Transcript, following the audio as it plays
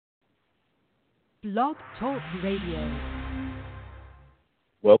Blog Talk Radio.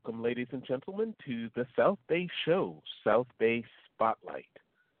 Welcome, ladies and gentlemen, to the South Bay Show, South Bay Spotlight,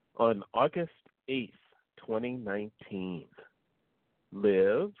 on August 8th, 2019.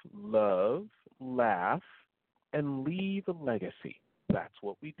 Live, love, laugh, and leave a legacy. That's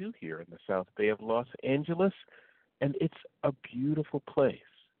what we do here in the South Bay of Los Angeles, and it's a beautiful place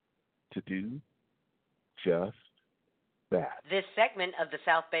to do just that. This segment of the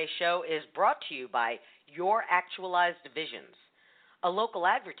South Bay Show is brought to you by Your Actualized Visions. A local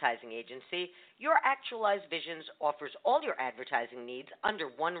advertising agency, Your Actualized Visions offers all your advertising needs under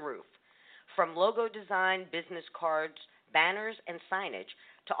one roof. From logo design, business cards, banners, and signage,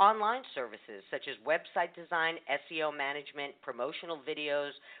 to online services such as website design, SEO management, promotional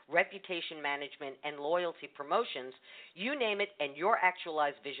videos, reputation management, and loyalty promotions, you name it, and Your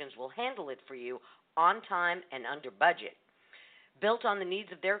Actualized Visions will handle it for you on time and under budget. Built on the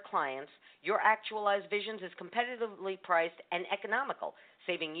needs of their clients, Your Actualized Visions is competitively priced and economical,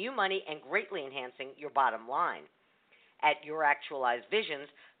 saving you money and greatly enhancing your bottom line. At Your Actualized Visions,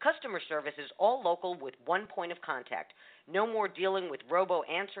 customer service is all local with one point of contact. No more dealing with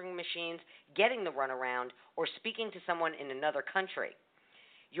robo-answering machines, getting the runaround, or speaking to someone in another country.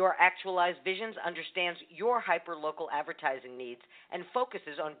 Your Actualized Visions understands your hyper-local advertising needs and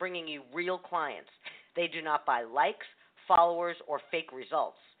focuses on bringing you real clients. They do not buy likes, followers, or fake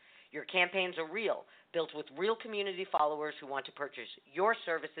results. Your campaigns are real, built with real community followers who want to purchase your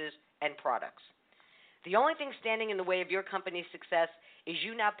services and products. The only thing standing in the way of your company's success is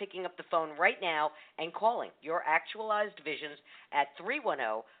you now picking up the phone right now and calling Your Actualized Visions at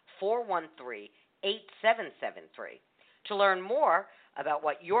 310-413-8773. To learn more about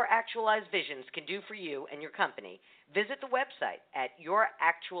what Your Actualized Visions can do for you and your company, visit the website at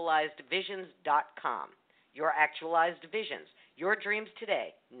youractualizedvisions.com. Your Actualized Visions, your dreams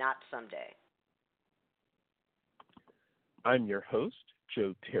today, not someday. I'm your host,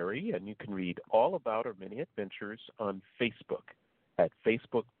 Joe Terry, and you can read all about our many adventures on Facebook at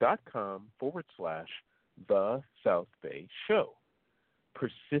facebook.com/The South Bay Show.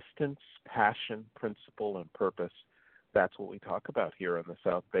 Persistence, passion, principle, and purpose. That's what we talk about here on the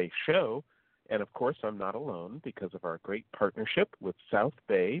South Bay Show. And, of course, I'm not alone because of our great partnership with South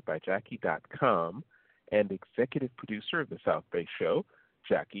Bay by Jackie.com and executive producer of the South Bay Show,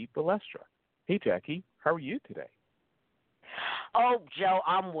 Jackie Balestra. Hey, Jackie, how are you today? Oh, Joe,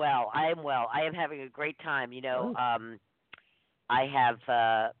 I'm well. I am well. I am having a great time. You know, I have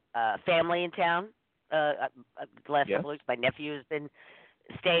family in town. The last couple of weeks, my nephew has been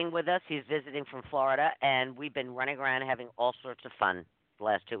staying with us. He's visiting from Florida, and we've been running around having all sorts of fun the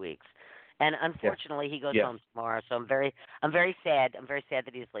last 2 weeks. And unfortunately, he goes home tomorrow, so I'm very sad. I'm very sad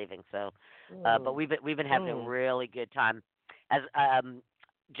that he's leaving. So, but we've been having a really good time. As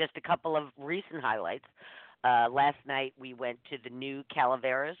just a couple of recent highlights. Last night we went to the new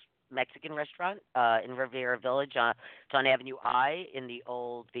Calaveras Mexican restaurant in Riviera Village. It's on Avenue I in the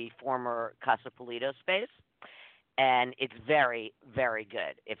former Casa Pulido space, and it's very, very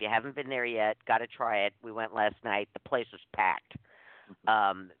good. If you haven't been there yet, got to try it. We went last night. The place was packed.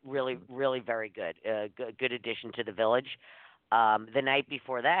 Really, really very good. Good addition to the village. The night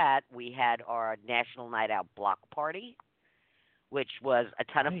before that, we had our National Night Out block party, which was a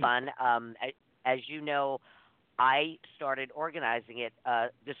ton of fun. As you know, I started organizing it.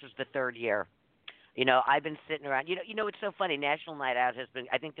 This was the third year. You know, I've been sitting around. You know, it's so funny. National Night Out has been.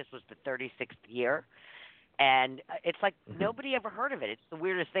 I think this was the 36th year, and it's like nobody ever heard of it. It's the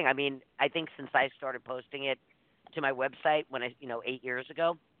weirdest thing. I mean, I think since I started posting it to my website 8 years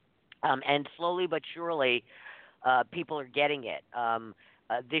ago, and slowly but surely, people are getting it.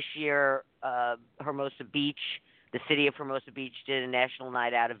 This year, Hermosa Beach, the city of Hermosa Beach, did a National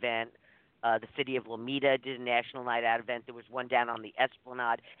Night Out event. The city of Lomita did a National Night Out event. There was one down on the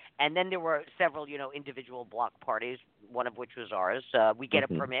Esplanade. And then there were several, individual block parties, one of which was ours. We get a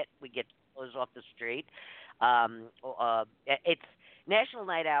permit. We get clothes off the street. It's National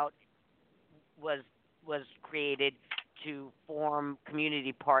Night Out was created to form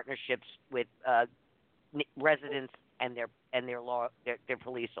community partnerships with residents and their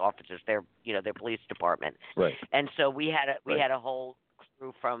police officers, their police department. Right. And so we had a whole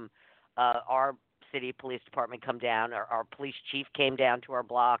crew from our city police department come down. Our police chief came down to our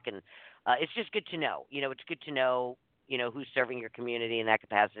block, and it's just good to know. It's good to know, who's serving your community in that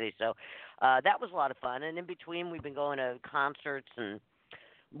capacity. So that was a lot of fun. And in between, we've been going to concerts, and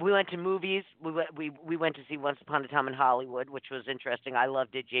we went to movies. We went to see Once Upon a Time in Hollywood, which was interesting. I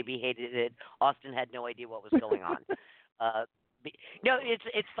loved it. JB hated it. Austin had no idea what was going on.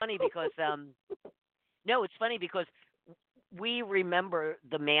 It's funny because we remember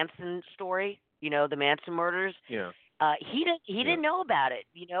the Manson story the Manson murders. Yeah. He didn't know about it.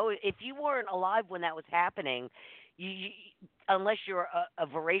 If you weren't alive when that was happening, you unless you're a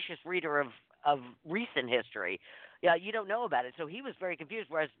voracious reader of recent history, yeah, you don't know about it. So he was very confused.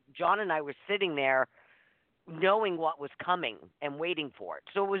 Whereas John and I were sitting there knowing what was coming and waiting for it.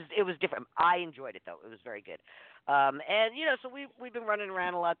 So it was different. I enjoyed it though. It was very good. And so we've been running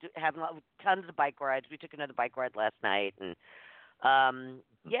around a lot, having tons of bike rides. We took another bike ride last night, and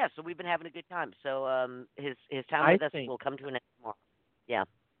yeah, so we've been having a good time. So his time with us will come to an end tomorrow. Yeah.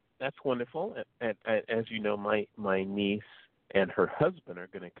 That's wonderful. And as you know, my niece and her husband are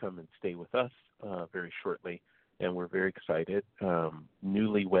going to come and stay with us very shortly, and we're very excited.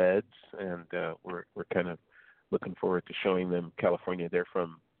 Newlyweds, and we're kind of looking forward to showing them California. They're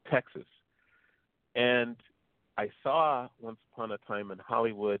from Texas, and I saw Once Upon a Time in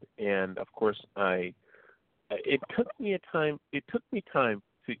Hollywood, and of course it took me time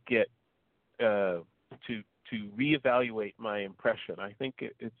to get to reevaluate my impression. I think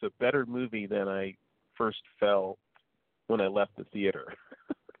it's a better movie than I first felt when I left the theater.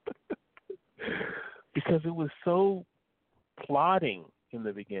 Because it was so plodding in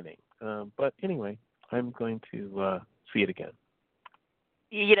the beginning. But anyway, I'm going to see it again.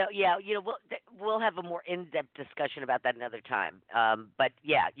 We'll have a more in-depth discussion about that another time. But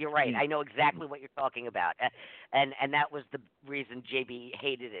yeah, you're right. I know exactly what you're talking about, and that was the reason JB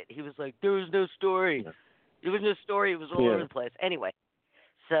hated it. He was like, "There was no story. There was no story. It was all over the place." Anyway,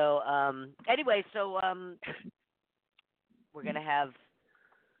 so we're gonna have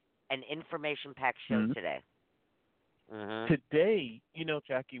an information-packed show today. Mm-hmm. Today,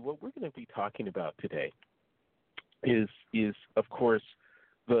 Jackie, what we're going to be talking about today is of course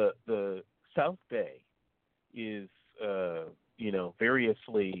the South Bay is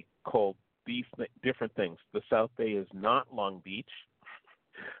variously called these different things. The South Bay is not Long Beach.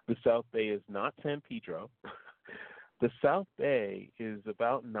 The South Bay is not San Pedro. The South Bay is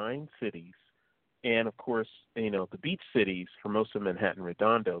about 9 cities, and of course, the beach cities, Hermosa, Manhattan,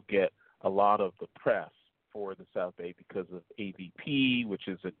 Redondo, get a lot of the press for the South Bay because of AVP, which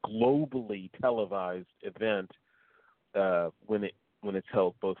is a globally televised event when it's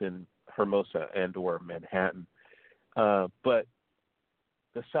held both in Hermosa and or Manhattan. But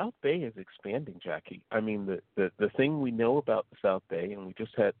the South Bay is expanding, Jackie. I mean, the thing we know about the South Bay, and we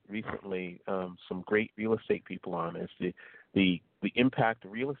just had recently some great real estate people on, is the impact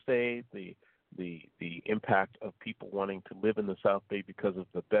of real estate, the impact of people wanting to live in the South Bay because of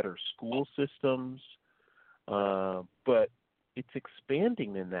the better school systems. But it's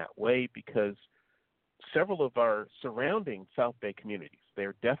expanding in that way because several of our surrounding South Bay communities,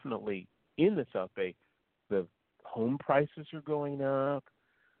 they're definitely in the South Bay. The home prices are going up.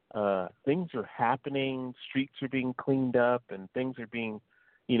 Things are happening. Streets are being cleaned up, and things are being,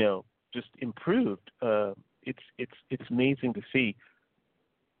 just improved. It's amazing to see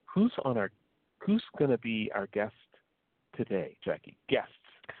who's going to be our guest today, Jackie. Guests,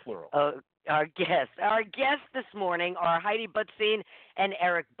 plural. Our guests this morning are Heidi Butzine and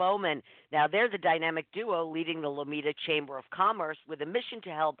Erik Bowman. Now, they're the dynamic duo leading the Lomita Chamber of Commerce with a mission to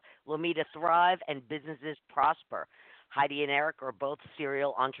help Lomita thrive and businesses prosper. Heidi and Erik are both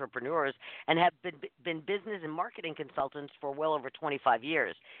serial entrepreneurs and have been business and marketing consultants for well over 25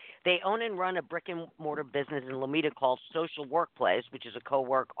 years. They own and run a brick-and-mortar business in Lomita called Social Workplace, which is a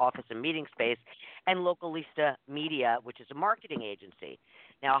co-work office and meeting space, and Localista Media, which is a marketing agency.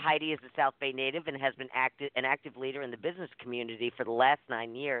 Now, Heidi is a South Bay native and has been an active leader in the business community for the last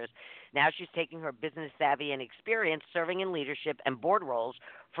 9 years. Now she's taking her business savvy and experience serving in leadership and board roles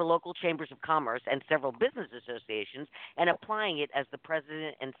for local chambers of commerce and several business associations and applying it as the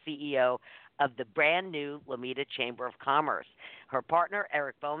president and CEO of the brand new Lomita Chamber of Commerce. Her partner,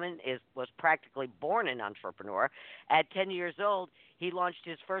 Erik Bowman, was practically born an entrepreneur. At 10 years old, he launched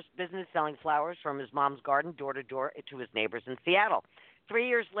his first business selling flowers from his mom's garden door to door to his neighbors in Seattle. 3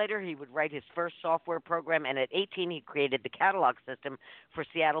 years later, he would write his first software program, and at 18, he created the catalog system for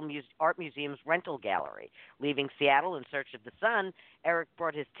Seattle Art Museum's rental gallery. Leaving Seattle in search of the sun, Erik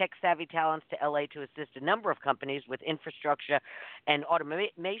brought his tech-savvy talents to L.A. to assist a number of companies with infrastructure and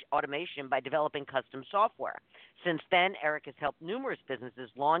automation by developing custom software. Since then, Erik has helped numerous businesses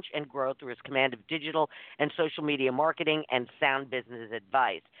launch and grow through his command of digital and social media marketing and sound business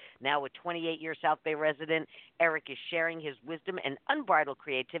advice. Now a 28-year South Bay resident, Erik is sharing his wisdom and unbridled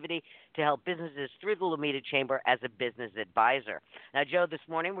creativity to help businesses through the Lomita Chamber as a business advisor. Now, Joe, this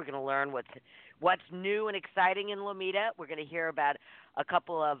morning we're going to learn what's new and exciting in Lomita. We're going to hear about a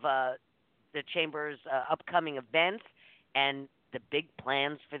couple of the Chamber's upcoming events and the big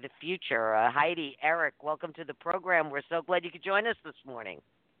plans for the future. Heidi, Erik, welcome to the program. We're so glad you could join us this morning.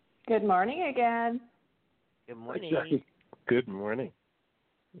 Good morning again. Good morning. Jackie. Good morning.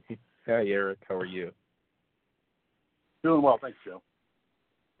 Hi, Erik. How are you? Doing well, thanks, Joe.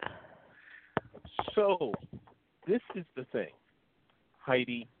 So, this is the thing.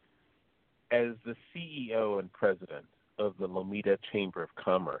 Heidi, as the CEO and president of the Lomita Chamber of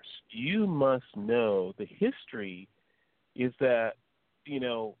Commerce, you must know the history is that,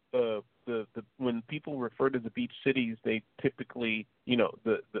 the when people refer to the beach cities, they typically,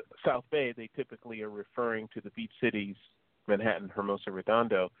 the South Bay, they typically are referring to the beach cities, Manhattan, Hermosa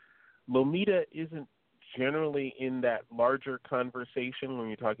Redondo. Lomita isn't generally in that larger conversation when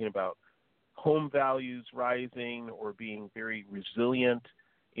you're talking about home values rising or being very resilient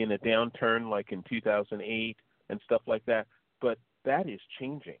in a downturn like in 2008 and stuff like that. But that is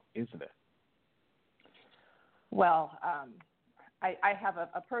changing, isn't it? Well, I have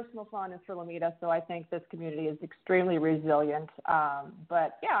a personal fondness for Lomita, so I think this community is extremely resilient.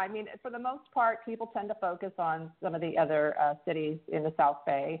 But, yeah, I mean, for the most part, people tend to focus on some of the other cities in the South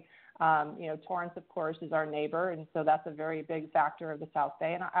Bay. Torrance, of course, is our neighbor, and so that's a very big factor of the South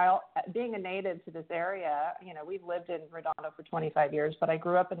Bay. And being a native to this area, we've lived in Redondo for 25 years, but I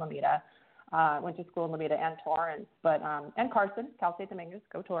grew up in Lomita, went to school in Lomita and Torrance, and Carson, Cal State Dominguez,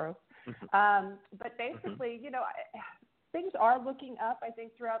 go Toros. But basically, things are looking up, I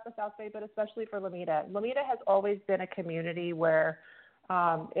think, throughout the South Bay, but especially for Lomita. Lomita has always been a community where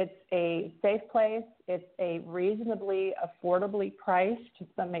it's a safe place. It's a reasonably affordably priced.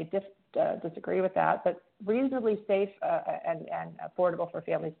 Some may disagree with that, but reasonably safe and affordable for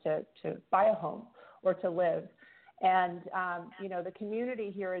families to buy a home or to live. And, the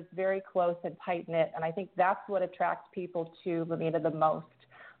community here is very close and tight-knit, and I think that's what attracts people to Lomita the most.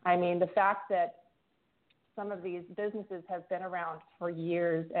 I mean, the fact that some of these businesses have been around for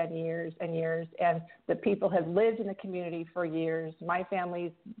years and years and years, and the people have lived in the community for years. My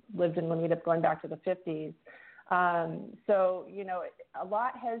family's lived in Lomita going back to the 50s. So, a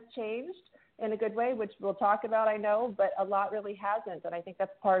lot has changed in a good way, which we'll talk about, I know, but a lot really hasn't. And I think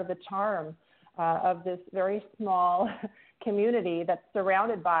that's part of the charm of this very small community that's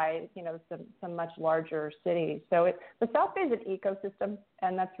surrounded by, some much larger cities. So the South Bay is an ecosystem,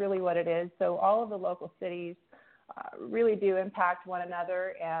 and that's really what it is. So all of the local cities really do impact one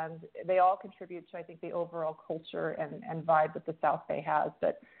another, and they all contribute to, I think, the overall culture and vibe that the South Bay has.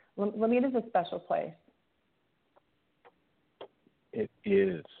 But Lomita is a special place. It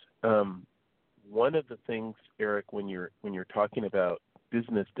is. One of the things, Erik, when you're talking about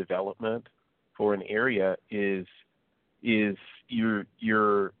business development for an area is you're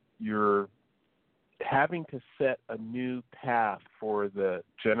having to set a new path for the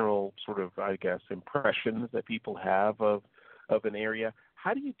general sort of, I guess, impressions that people have of an area.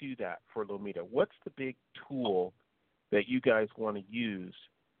 How do you do that for Lomita? What's the big tool that you guys want to use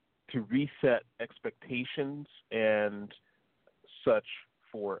to reset expectations and such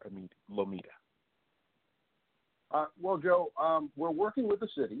for Lomita? Well, Joe, we're working with the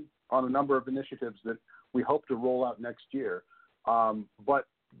city on a number of initiatives that we hope to roll out next year. But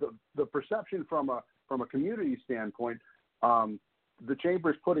the perception from a community standpoint, the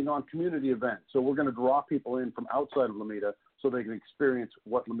chamber is putting on community events. So we're going to draw people in from outside of Lomita so they can experience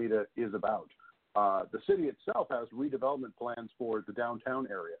what Lomita is about. The city itself has redevelopment plans for the downtown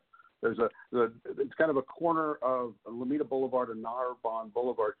area. It's kind of a corner of Lomita Boulevard and Narbonne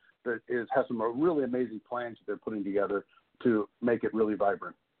Boulevard that has some really amazing plans that they're putting together to make it really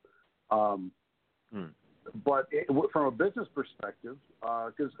vibrant. But from a business perspective,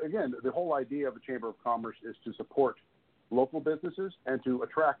 because again, the whole idea of a Chamber of Commerce is to support local businesses and to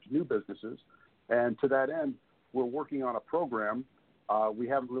attract new businesses. And to that end, we're working on a program. We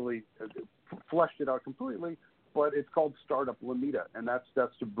haven't really fleshed it out completely, but it's called Startup Lomita, and that's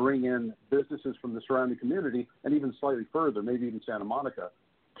to bring in businesses from the surrounding community and even slightly further, maybe even Santa Monica,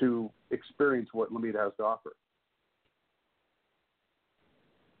 to experience what Lomita has to offer.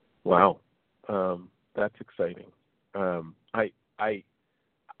 Wow, that's exciting. I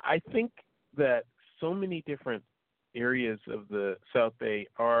think that so many different areas of the South Bay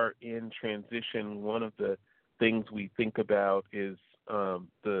are in transition. One of the things we think about is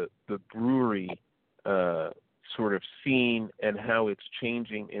the brewery sort of scene and how it's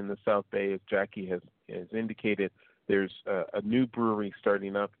changing in the South Bay. As Jackie has indicated, there's a new brewery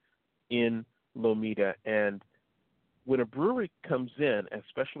starting up in Lomita, and when a brewery comes in,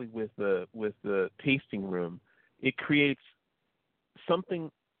 especially with the tasting room, it creates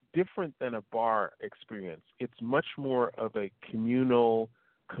something different than a bar experience. It's much more of a communal,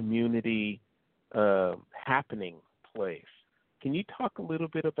 community happening place. Can you talk a little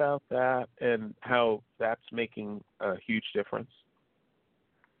bit about that and how that's making a huge difference?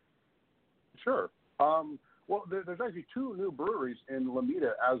 Sure. Well, there's actually two new breweries in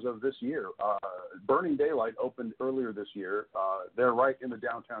Lomita as of this year. Burning Daylight opened earlier this year. They're right in the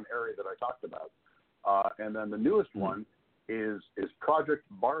downtown area that I talked about. And then the newest one is Project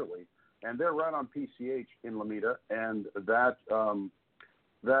Barley, and they're right on PCH in Lomita. And that I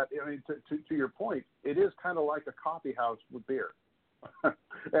mean, to your point, it is kind of like a coffee house with beer.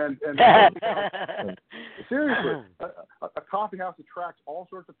 and seriously, a coffee house attracts all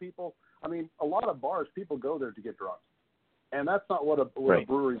sorts of people. I mean, a lot of bars, people go there to get drunk, and that's not what a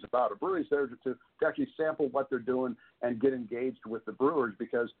brewery is about. A brewery is there to actually sample what they're doing and get engaged with the brewers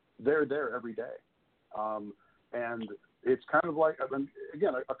because they're there every day. And it's kind of like,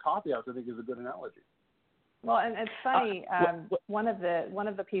 again, a coffee house, I think, is a good analogy. Well, and it's funny. One of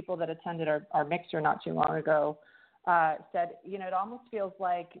the people that attended our mixer not too long ago said, it almost feels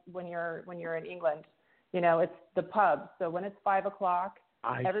like when you're in England, it's the pub. So when it's 5:00,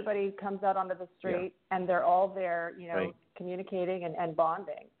 everybody comes out onto the street and they're all there, communicating and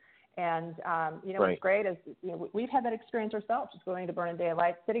bonding. And what's great is we've had that experience ourselves, just going to Burning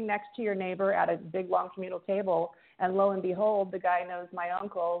Daylight, sitting next to your neighbor at a big long communal table, and lo and behold, the guy knows my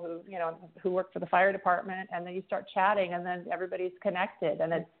uncle who worked for the fire department, and then you start chatting, and then everybody's connected,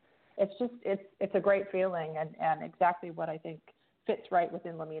 and it's a great feeling, and exactly what I think fits right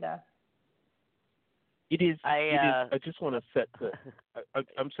within Lomita. It is. I just want to set the.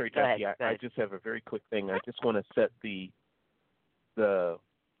 I'm sorry, Jackie. I just have a very quick thing. I just want to set the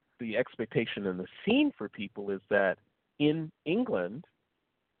expectation and the scene for people is that in England,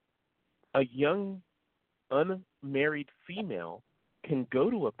 a young unmarried female can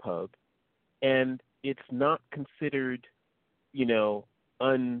go to a pub and it's not considered, unusual,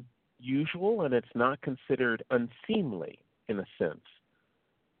 and it's not considered unseemly in a sense.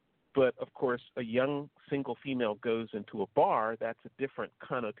 But of course, a young single female goes into a bar, that's a different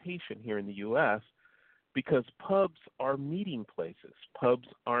connotation here in the U.S. because pubs are meeting places. Pubs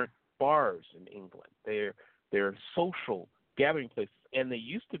aren't bars in England. They're social gathering places, and they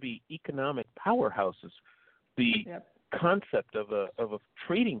used to be economic powerhouses. The concept of a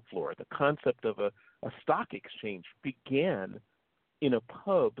trading floor, the concept of a stock exchange began in a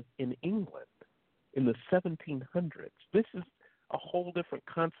pub in England in the 1700s. This is a whole different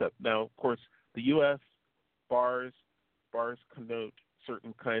concept. Now, of course, the U.S. bars connote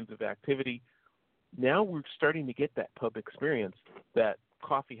certain kinds of activity. Now we're starting to get that pub experience, that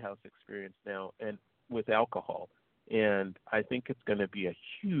coffee house experience now, and with alcohol. And I think it's going to be a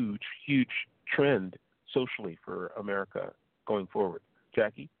huge, huge trend socially for America going forward.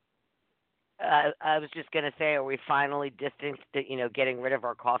 Jackie? I was just going to say, are we finally distanced, getting rid of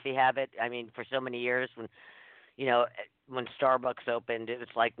our coffee habit? I mean, for so many years when Starbucks opened, it was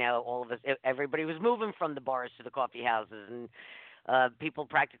like now all of us, everybody was moving from the bars to the coffee houses, and people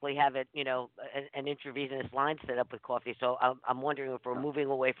practically have it, an intravenous line set up with coffee. So I'm wondering if we're moving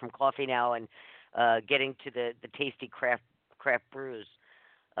away from coffee now and getting to the tasty craft brews.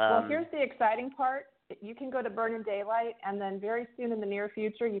 Well, here's the exciting part. You can go to Burning Daylight, and then very soon in the near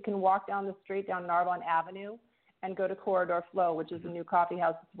future, you can walk down the street down Narbonne Avenue and go to Corridor Flow, which is a new coffee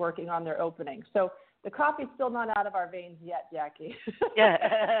house that's working on their opening. So the coffee's still not out of our veins yet, Jackie. Yeah.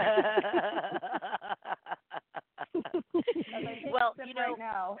 Well, right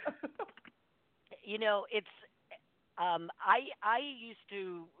now. It's I used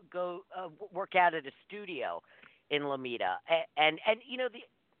to go work out at a studio in Lomita, and the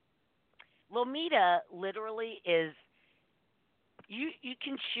Lomita literally is you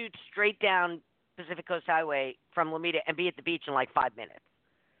can shoot straight down Pacific Coast Highway from Lomita and be at the beach in like 5 minutes.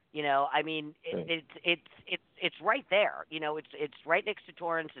 I mean, it's right there. It's right next to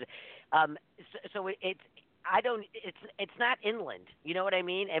Torrance. So it's not inland. You know what I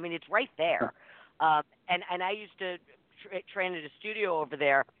mean? I mean, it's right there. And I used to train at a studio over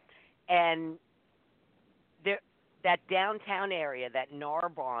there, and that downtown area, that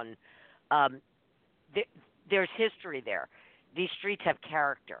Narbonne, there's history there. These streets have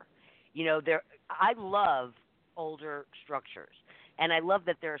character. I love older structures, and I love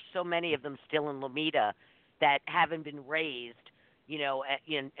that there are so many of them still in Lomita that haven't been raised,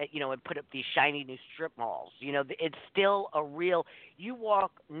 and put up these shiny new strip malls. It's still a real. You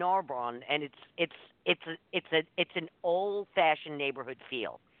walk Narbonne, and it's an old-fashioned neighborhood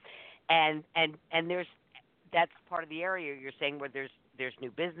feel, and that's part of the area you're saying where there's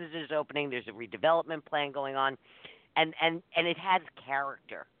new businesses opening, there's a redevelopment plan going on, and it has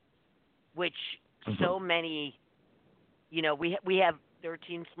character, which so many, we have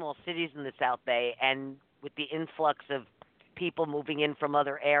 13 small cities in the South Bay, and with the influx of people moving in from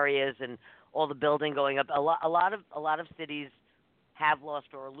other areas and all the building going up, a lot of cities have lost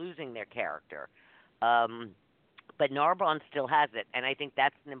or are losing their character. But Narbonne still has it, and I think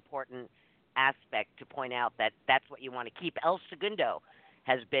that's an important aspect to point out, that that's what you want to keep. El Segundo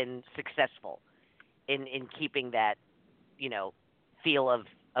has been successful in keeping that, feel of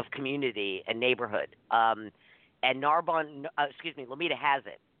community and neighborhood. And Lomita has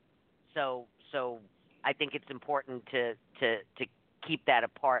it. So I think it's important to keep that a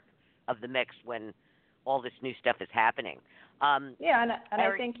part of the mix when all this new stuff is happening. And Erik,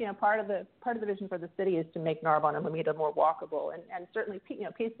 I think part of the vision for the city is to make Narbonne and Lomita more walkable, and certainly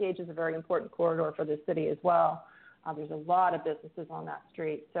PCH is a very important corridor for the city as well. There's a lot of businesses on that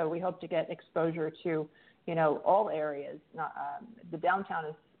street, so we hope to get exposure to all areas. The downtown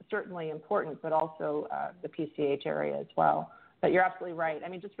is certainly important, but also the PCH area as well. But you're absolutely right. I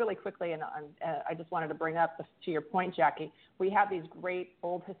mean, just really quickly, and I just wanted to bring up, to your point, Jackie, we have these great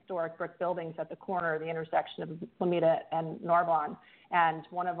old historic brick buildings at the corner of the intersection of Lomita and Narbonne. And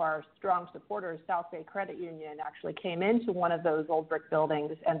one of our strong supporters, South Bay Credit Union, actually came into one of those old brick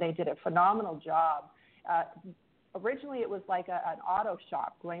buildings, and they did a phenomenal job. Originally, it was like an auto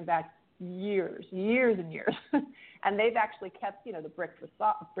shop going back years and years. And they've actually kept, the brick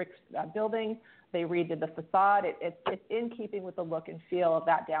building. They redid the facade. It's in keeping with the look and feel of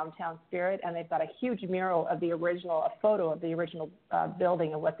that downtown spirit. And they've got a huge mural of a photo of the original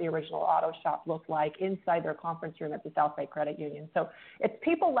building and what the original auto shop looked like inside their conference room at the South Bay Credit Union. So it's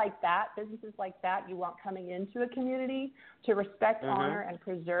people like that, businesses like that, you want coming into a community to respect, honor, and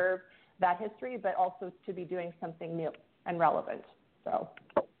preserve that history, but also to be doing something new and relevant. So.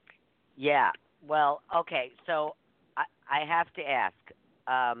 Yeah. Well, okay. So I have to ask,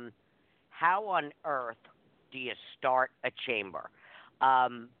 how on earth do you start a chamber?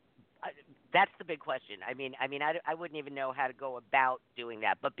 That's the big question. I mean, I wouldn't even know how to go about doing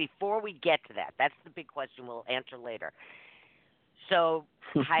that. But before we get to that, that's the big question we'll answer later. So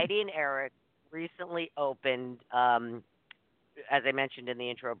Heidi and Erik recently opened, as I mentioned in the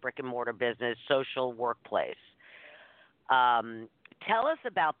intro, a brick and mortar business, social workplace. Tell us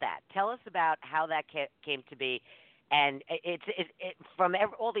about that. Tell us about how that came to be. And it from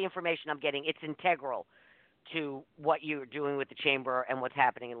all the information I'm getting, it's integral to what you're doing with the chamber and what's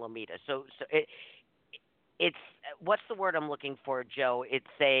happening in Lomita. So it's what's the word I'm looking for, Joe? It's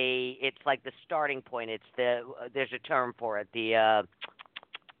like the starting point. There's a term for it.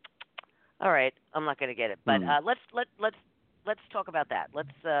 All right, I'm not going to get it, but let's talk about that.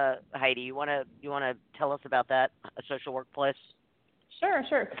 Let's Heidi, you want to tell us about that, a social workplace? Sure.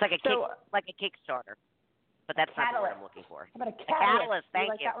 It's like a Kickstarter. But that's not the word I'm looking for. How about a catalyst? Thank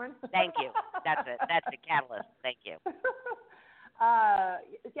you. Like that one? Thank you. That's it. That's a catalyst. Thank you.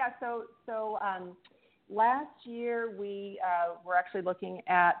 So last year we were actually looking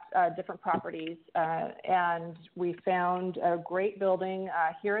at different properties, and we found a great building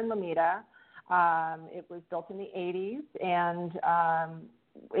here in Lomita. It was built in the 80s, and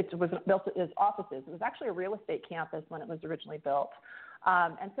it was built as offices. It was actually a real estate campus when it was originally built.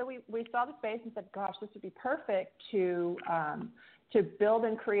 And so we saw the space and said, gosh, this would be perfect to build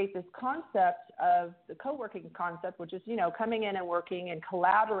and create this concept of the co-working concept, which is, coming in and working and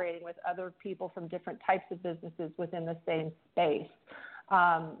collaborating with other people from different types of businesses within the same space.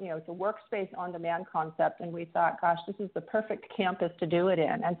 It's a workspace on-demand concept, and we thought, gosh, this is the perfect campus to do it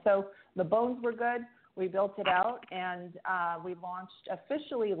in. And so the bones were good. We built it out, and we launched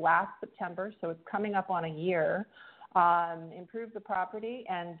officially last September, so it's coming up on a year. Improved the property,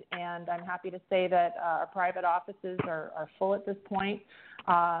 and I'm happy to say that our private offices are full at this point,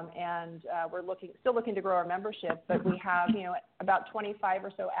 and we're still looking to grow our membership, but we have about 25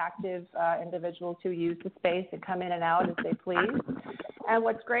 or so active individuals who use the space and come in and out as they please. And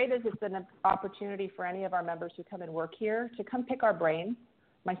what's great is it's an opportunity for any of our members who come and work here to come pick our brains,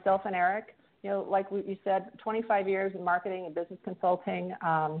 myself and Erik. Like you said, 25 years in marketing and business consulting.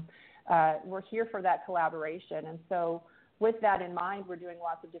 We're here for that collaboration. And so with that in mind, we're doing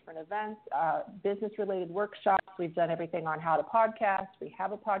lots of different events, business-related workshops. We've done everything on how to podcast. We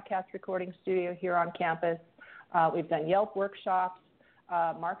have a podcast recording studio here on campus. We've done Yelp workshops,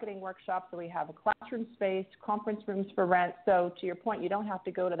 marketing workshops. So we have a classroom space, conference rooms for rent. So to your point, you don't have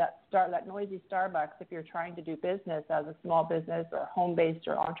to go to that noisy Starbucks if you're trying to do business as a small business or home-based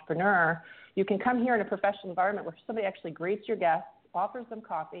or entrepreneur. You can come here in a professional environment where somebody actually greets your guests, offers them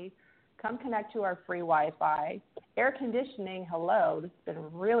coffee, come connect to our free Wi-Fi, air conditioning. Hello, this has been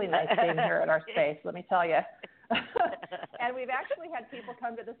really nice being here at our space, let me tell you. And we've actually had people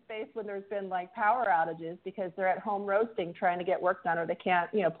come to the space when there's been like power outages because they're at home roasting, trying to get work done, or they can't,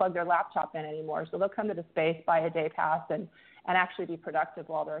 plug their laptop in anymore. So they'll come to the space, buy a day pass, and actually be productive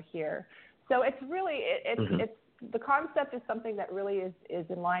while they're here. So it's really, the concept is something that really is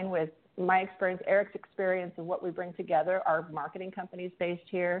in line with my experience, Erik's experience, and what we bring together. Our marketing company is based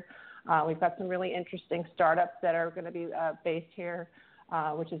here. We've got some really interesting startups that are going to be based here,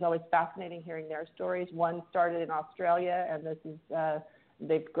 which is always fascinating hearing their stories. One started in Australia, and this is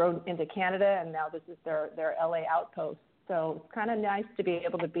they've grown into Canada, and now this is their LA outpost. So it's kind of nice to be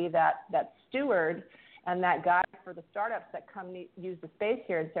able to be that steward and that guide for the startups that come use the space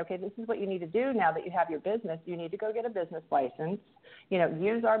here and say, okay, this is what you need to do now that you have your business. You need to go get a business license.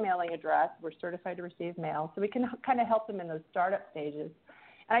 Use our mailing address. We're certified to receive mail. So we can kind of help them in those startup stages.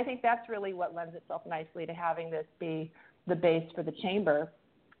 And I think that's really what lends itself nicely to having this be the base for the chamber,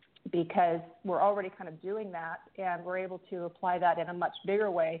 because we're already kind of doing that, and we're able to apply that in a much bigger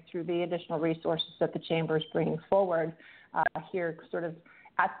way through the additional resources that the chamber is bringing forward here, sort of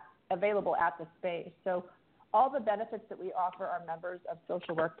available at the space. So all the benefits that we offer our members of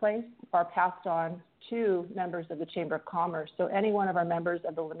Social Workplace are passed on to members of the Chamber of Commerce. So any one of our members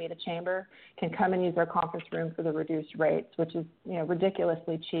of the Lomita Chamber can come and use our conference room for the reduced rates, which is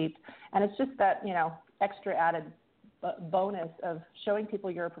ridiculously cheap. And it's just that extra added bonus of showing people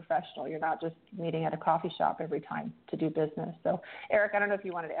you're a professional. You're not just meeting at a coffee shop every time to do business. So Erik, I don't know if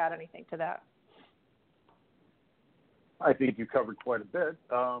you wanted to add anything to that. I think you covered quite a bit.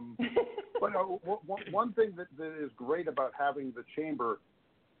 But one thing that is great about having the chamber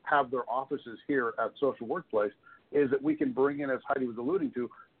have their offices here at Social Workplace is that we can bring in, as Heidi was alluding to,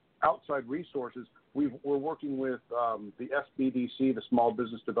 outside resources. We're working with the SBDC, the Small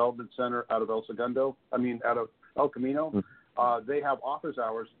Business Development Center out of out of El Camino. They have office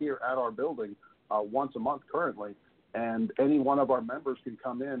hours here at our building once a month currently, and any one of our members can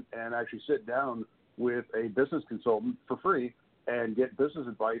come in and actually sit down with a business consultant for free and get business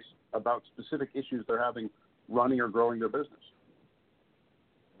advice about specific issues they're having running or growing their business.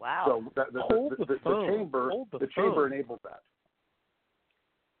 Wow. So the chamber enables that.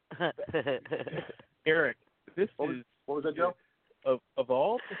 Erik, what was that, Joe? Of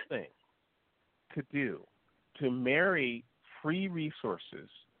all the things to do to marry free resources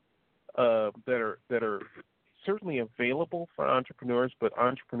that are certainly available for entrepreneurs, but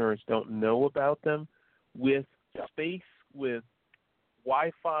entrepreneurs don't know about them, with space, with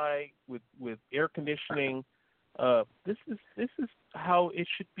Wi-Fi, with air conditioning. This is how it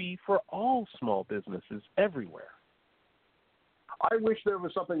should be for all small businesses everywhere. I wish there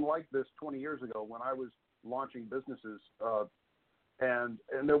was something like this 20 years ago when I was launching businesses, and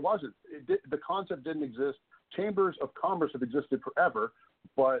there wasn't. The concept didn't exist. Chambers of commerce have existed forever,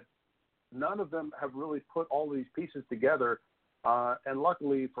 but none of them have really put all these pieces together. And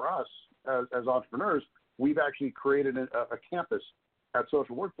luckily for us, as entrepreneurs, we've actually created a campus at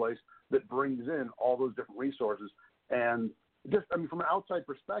Social Workplace that brings in all those different resources. And from an outside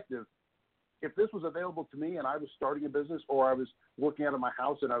perspective, if this was available to me and I was starting a business, or I was working out of my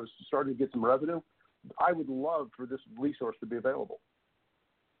house and I was starting to get some revenue, I would love for this resource to be available.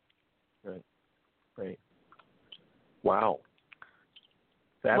 Right. Wow.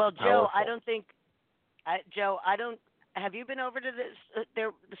 That's well, powerful. Joe, have you been over to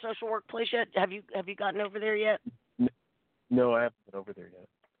the Social Workplace yet? Have you gotten over there yet? No, I haven't been over there yet.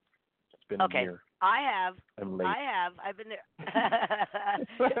 It's been a year. I have. I'm late. I've been there.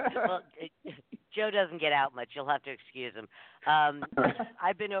 Well, Joe doesn't get out much. You'll have to excuse him.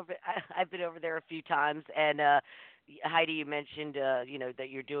 I've been over there a few times, and Heidi, you mentioned that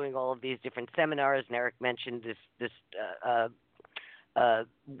you're doing all of these different seminars, and Erik mentioned this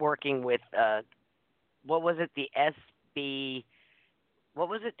working with what was it? The SB. What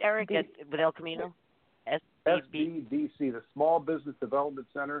was it, Erik? With El Camino. SBDC, the Small Business Development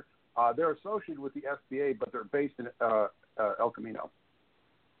Center. They're associated with the SBA, but they're based in El Camino.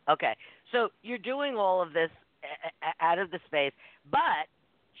 Okay, so you're doing all of this out of the space, but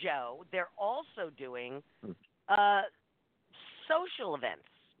Joe, they're also doing social events.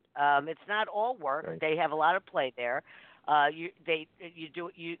 It's not all work. Right. They have a lot of play there. You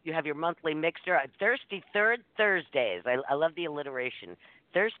have your monthly mixer. Thirsty Third Thursdays. I love the alliteration.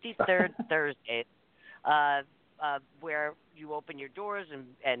 Thirsty Third Thursdays. Where you open your doors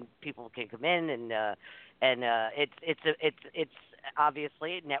and people can come in and it's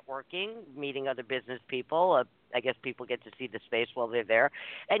obviously networking, meeting other business people. I guess people get to see the space while they're there,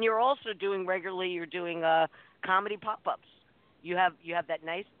 and you're also doing regularly. You're doing comedy pop-ups. You have that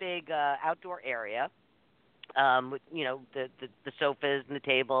nice big outdoor area with the sofas and the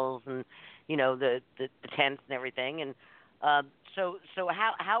tables and the tents and everything. And so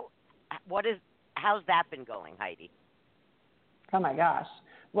how's that been going, Heidi? Oh my gosh!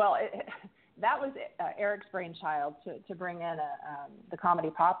 Well, that was Erik's brainchild to bring in the comedy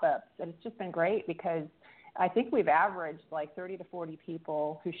pop-ups, and it's just been great because I think we've averaged like 30 to 40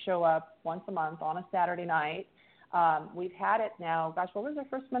 people who show up once a month on a Saturday night. We've had it now, gosh, what was our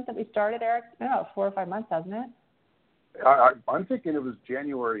first month that we started, Erik? It's been about 4 or 5 months, hasn't it? I'm thinking it was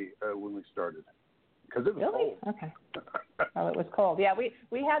January when we started, because it was really cold. Okay. Oh, it was cold. Yeah, we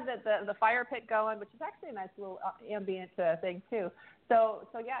had the fire pit going, which is actually a nice little ambient thing too. So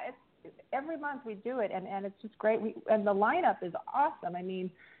yeah, it's every month we do it, and it's just great. And the lineup is awesome. I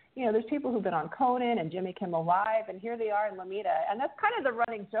mean, there's people who've been on Conan and Jimmy Kimmel Live, and here they are in Lomita, and that's kind of the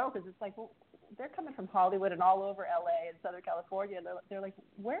running joke. Is it's like, well, they're coming from Hollywood and all over LA and Southern California. They're like,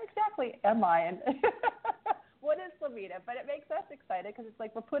 where exactly am I? And what is Lomita? But it makes us excited because it's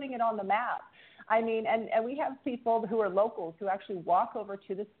like we're putting it on the map. I mean, and we have people who are locals who actually walk over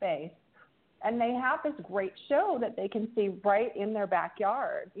to the space, and they have this great show that they can see right in their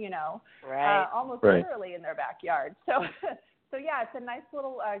backyard, right. Almost right. literally in their backyard. So yeah, it's a nice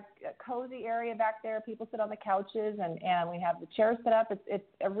little cozy area back there. People sit on the couches, and we have the chairs set up. It's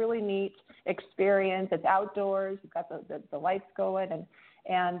a really neat experience. It's outdoors. We've got the lights going,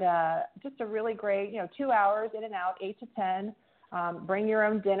 and just a really great, 2 hours in and out, 8 to 10. Bring your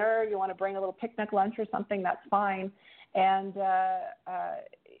own dinner. You want to bring a little picnic lunch or something, that's fine. And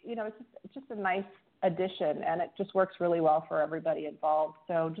it's just a nice addition, and it just works really well for everybody involved.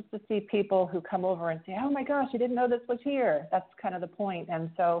 So just to see people who come over and say, oh my gosh, I didn't know this was here, that's kind of the point. And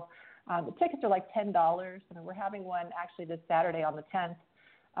so the tickets are like $10. And we're having one actually this Saturday on the 10th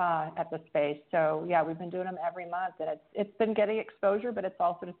at the space. So yeah, we've been doing them every month, and it's been getting exposure, but it's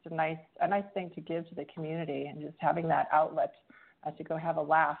also just a nice thing to give to the community, and just having that outlet to go have a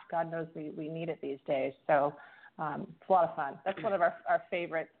laugh. God knows we need it these days. So it's a lot of fun. That's one of our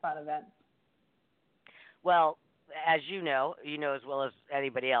favorite fun events. Well, as you know as well as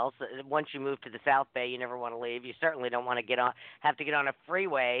anybody else, once you move to the South Bay, you never want to leave. You certainly don't want to have to get on a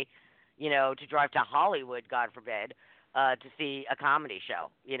freeway, to drive to Hollywood, God forbid, to see a comedy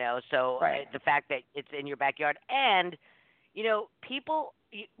show. So right. The fact that it's in your backyard, and people,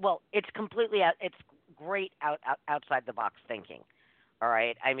 it's completely it's great outside the box thinking. All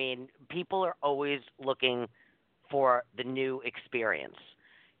right, I mean, people are always looking for the new experience.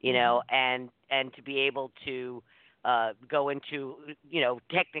 And to be able to go into,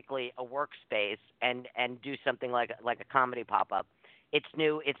 technically a workspace and do something like a comedy pop-up. It's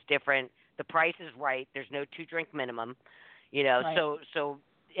new, it's different. The price is right. There's no 2-drink minimum, Right. So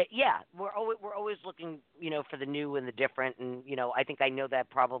yeah, we're always looking, for the new and the different. And, I think I know that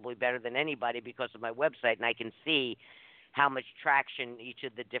probably better than anybody because of my website, and I can see how much traction each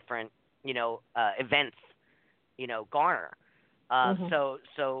of the different, events, garner. So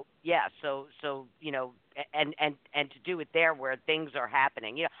and to do it there where things are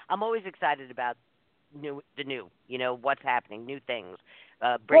happening. I'm always excited about the new. What's happening, new things,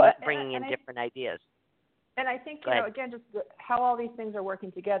 bringing in different ideas. And I think, again, just how all these things are working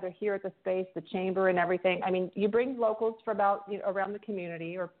together here at the space, the chamber and everything. I mean, you bring locals from around the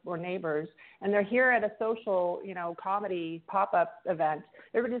community or neighbors, and they're here at a social, comedy pop-up event.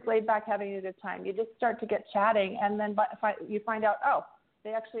 Everybody's laid back having a good time. You just start to get chatting, and then you find out, oh,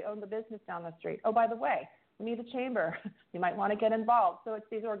 they actually own the business down the street. Oh, by the way, we need a chamber. You might want to get involved. So it's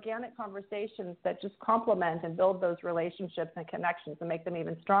these organic conversations that just complement and build those relationships and connections and make them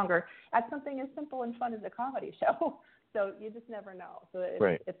even stronger at something as simple and fun as a comedy show. So you just never know. So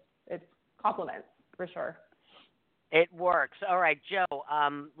it's complements for sure. It works. All right, Joe.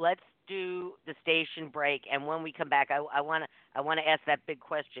 Let's do the station break, and when we come back, I want to ask that big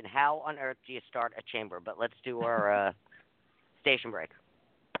question: how on earth do you start a chamber? But let's do our station break.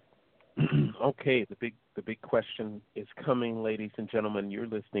 Okay, the big question is coming, ladies and gentlemen. You're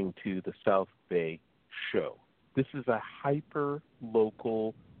listening to the South Bay Show. This is a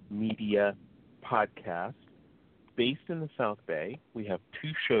hyper-local media podcast based in the South Bay. We have 2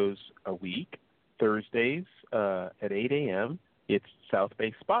 shows a week. Thursdays at 8 a.m., it's South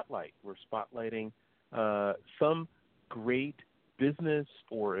Bay Spotlight. We're spotlighting some great business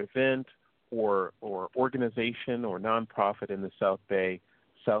or event or organization or nonprofit in the South Bay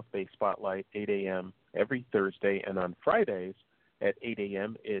Spotlight, 8 a.m. every Thursday. And on Fridays at 8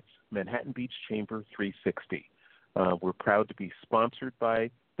 a.m., it's Manhattan Beach Chamber 360. We're proud to be sponsored by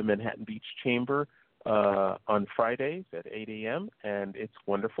the Manhattan Beach Chamber on Fridays at 8 a.m., and it's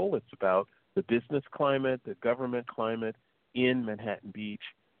wonderful. It's about the business climate, the government climate in Manhattan Beach,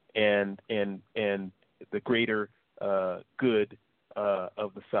 and the greater good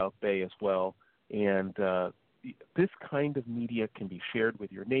of the South Bay as well. And this kind of media can be shared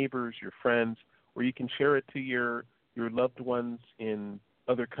with your neighbors, your friends, or you can share it to your loved ones in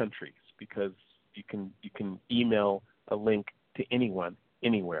other countries, because you can email a link to anyone,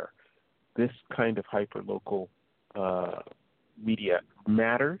 anywhere. this kind of hyper-local media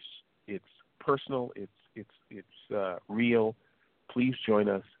matters. It's personal. It's real. Please join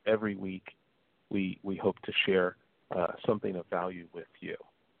us every week. We hope to share something of value with you.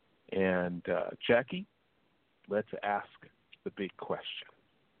 And Jackie, let's ask the big question.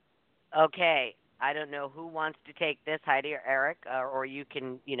 Okay. I don't know who wants to take this, Heidi or Erik, or you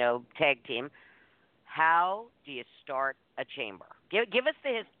can, tag team. How do you start a chamber? Give us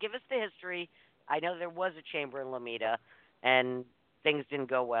the history. I know there was a chamber in Lomita, and things didn't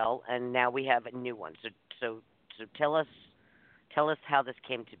go well, and now we have a new one. So tell us how this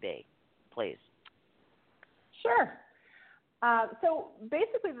came to be, please. Sure. So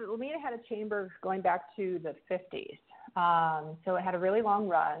basically, Lomita had a chamber going back to the 50s. So it had a really long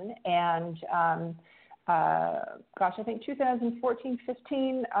run, and I think 2014,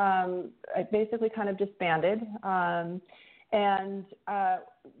 15, it basically kind of disbanded. And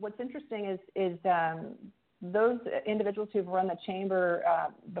what's interesting is those individuals who've run the chamber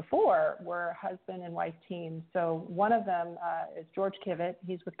before were husband and wife teams. So one of them is George Kivett.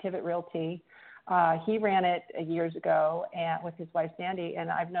 He's with Kivett Realty. He ran it years ago and with his wife Sandy, and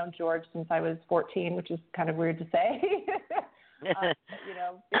I've known George since I was 14, which is kind of weird to say. Because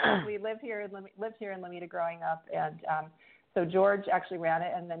we lived here in Lomita growing up, and so George actually ran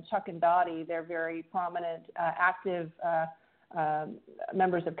it, and then Chuck and Dottie, they're very prominent, active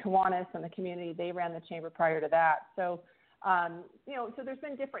members of Kiwanis and the community. They ran the chamber prior to that. So so there's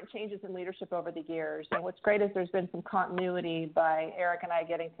been different changes in leadership over the years. And what's great is there's been some continuity by Erik and I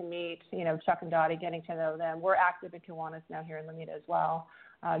getting to meet, Chuck and Dottie, getting to know them. We're active in Kiwanis now here in Lomita as well.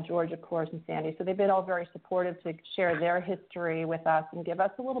 George, of course, and Sandy. So they've been all very supportive to share their history with us and give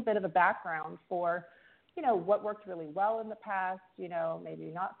us a little bit of a background for, what worked really well in the past,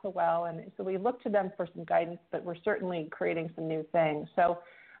 maybe not so well. And so we look to them for some guidance, but we're certainly creating some new things. So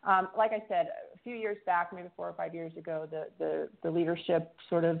like I said, a few years back, maybe 4 or 5 years ago, the leadership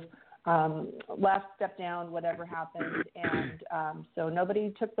sort of left, stepped down, whatever happened, and so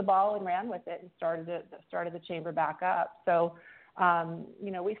nobody took the ball and ran with it and started the chamber back up. So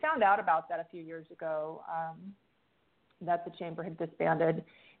we found out about that a few years ago, that the chamber had disbanded,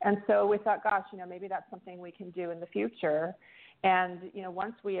 and so we thought, gosh, maybe that's something we can do in the future. And,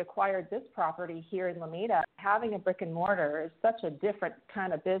 once we acquired this property here in Lomita, having a brick and mortar is such a different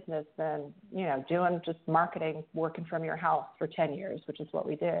kind of business than, doing just marketing, working from your house for 10 years, which is what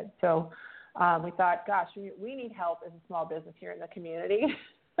we did. So we thought, gosh, we need help as a small business here in the community.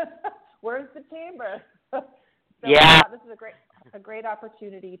 Where's the chamber? So yeah. This is a great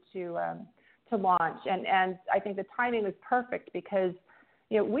opportunity to launch. And I think the timing was perfect because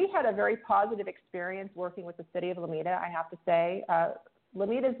we had a very positive experience working with the city of Lomita, I have to say.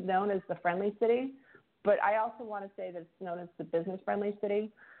 Lomita is known as the friendly city, but I also want to say that it's known as the business-friendly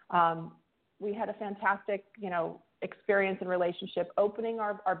city. We had a fantastic, experience and relationship opening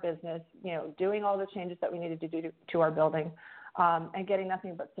our business, doing all the changes that we needed to do to our building, and getting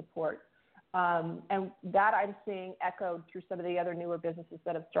nothing but support. And that I'm seeing echoed through some of the other newer businesses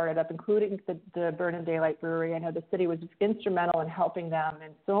that have started up, including the Burn in Daylight Brewery. I know the city was instrumental in helping them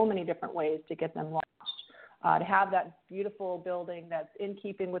in so many different ways to get them launched. To have that beautiful building that's in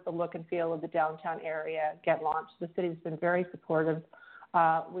keeping with the look and feel of the downtown area get launched. The city's been very supportive.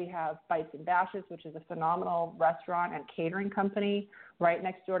 We have Bites and Bashes, which is a phenomenal restaurant and catering company right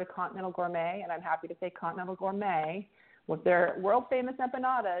next door to Continental Gourmet, and I'm happy to say Continental Gourmet, with their world-famous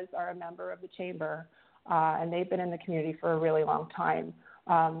empanadas, are a member of the chamber, and they've been in the community for a really long time.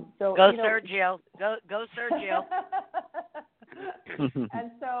 Go Sergio. Go Sergio.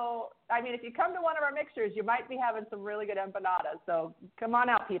 And so, if you come to one of our mixers, you might be having some really good empanadas. So come on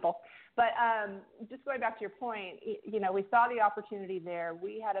out, people. But just going back to your point, we saw the opportunity there.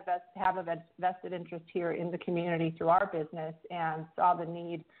 We had a vested interest here in the community through our business and saw the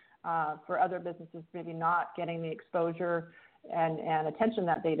need for other businesses maybe not getting the exposure and attention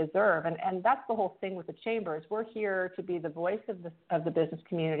that they deserve. And that's the whole thing with the chambers. We're here to be the voice of the business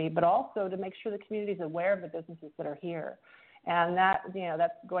community, but also to make sure the community is aware of the businesses that are here. And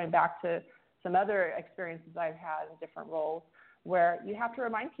that's going back to some other experiences I've had in different roles where you have to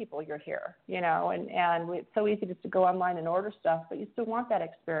remind people you're here, and it's so easy just to go online and order stuff, but you still want that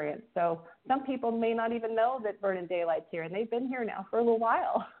experience. So some people may not even know that Burn in Daylight's here, and they've been here now for a little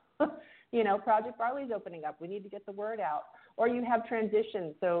while. Project Barley's opening up. We need to get the word out. Or you have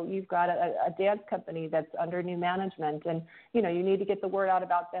transition. So you've got a dance company that's under new management, and you need to get the word out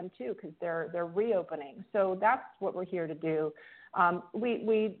about them too because they're reopening. So that's what we're here to do.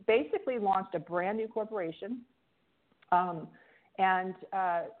 We basically launched a brand new corporation, and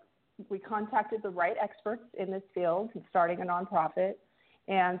we contacted the right experts in this field, starting a nonprofit.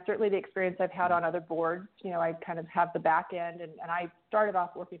 And certainly the experience I've had on other boards, I kind of have the back end, and I started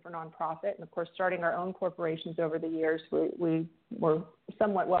off working for nonprofit, and of course starting our own corporations over the years, we were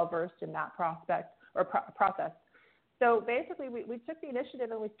somewhat well versed in that process. So basically we took the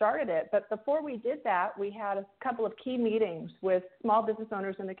initiative and we started it, but before we did that, we had a couple of key meetings with small business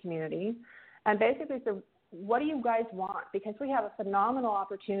owners in the community, and basically said, what do you guys want? Because we have a phenomenal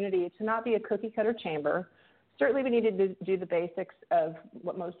opportunity to not be a cookie cutter chamber. Certainly we needed to do the basics of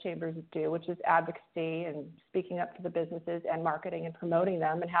what most chambers do, which is advocacy and speaking up to the businesses and marketing and promoting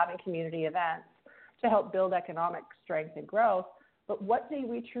them and having community events to help build economic strength and growth. But what do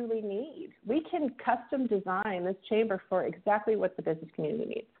we truly need? We can custom design this chamber for exactly what the business community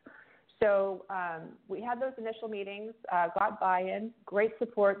needs. So we had those initial meetings, got buy-in, great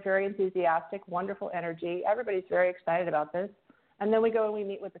support, very enthusiastic, wonderful energy. Everybody's very excited about this. And then we go and we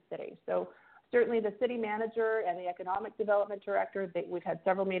meet with the city. So certainly the city manager and the economic development director, we've had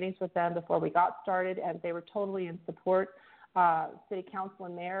several meetings with them before we got started, and they were totally in support. City council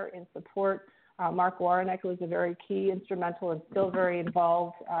and mayor in support. Mark Warreneck was a very key, instrumental, and still very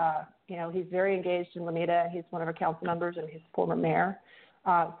involved. He's very engaged in Lomita. He's one of our council members, and he's former mayor.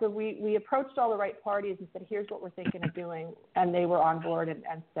 So we approached all the right parties and said, here's what we're thinking of doing. And they were on board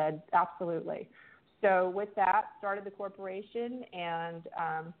and said, absolutely. So with that, started the corporation. And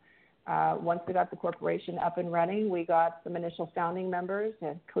once we got the corporation up and running, we got some initial founding members,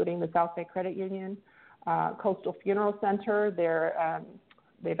 including the South Bay Credit Union, Coastal Funeral Center.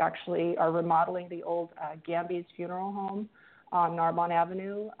 They've actually are remodeling the old Gamby's Funeral Home on Narbonne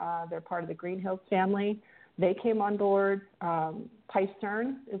Avenue. They're part of the Green Hills family. They came on board.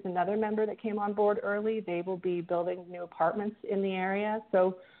 Picern is another member that came on board early. They will be building new apartments in the area.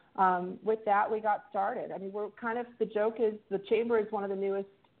 So with that, we got started. I mean, the joke is the chamber is one of the newest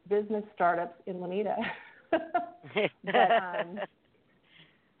business startups in Lomita.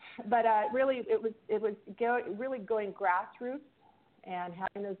 but really, it was really going grassroots and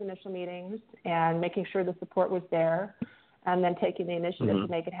having those initial meetings and making sure the support was there, and then taking the initiative to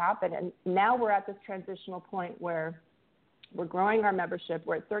make it happen. And now we're at this transitional point where we're growing our membership.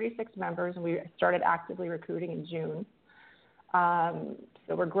 We're at 36 members, and we started actively recruiting in June.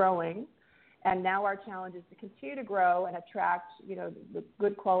 So we're growing. And now our challenge is to continue to grow and attract, the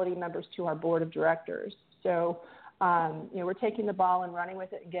good quality members to our board of directors. So, we're taking the ball and running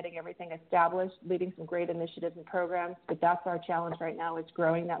with it and getting everything established, leading some great initiatives and programs. But that's our challenge right now, is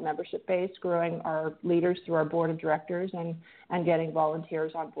growing that membership base, growing our leaders through our board of directors, and getting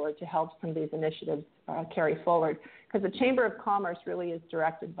volunteers on board to help some of these initiatives carry forward. Because the Chamber of Commerce really is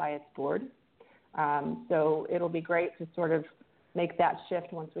directed by its board. So it'll be great to sort of make that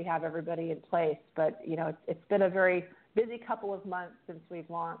shift once we have everybody in place. But, it's been a very busy couple of months since we've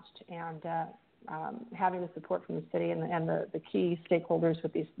launched, and having the support from the city and the key stakeholders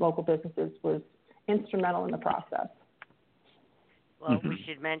with these local businesses was instrumental in the process. Well, we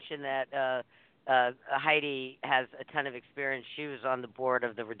should mention that Heidi has a ton of experience. She was on the board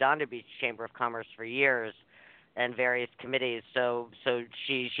of the Redondo Beach Chamber of Commerce for years and various committees. So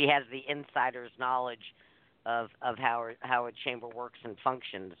she has the insider's knowledge of how a chamber works and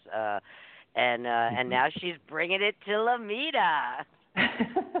functions. And now she's bringing it to Lomita.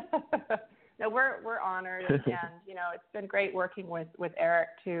 No, we're honored, and it's been great working with Erik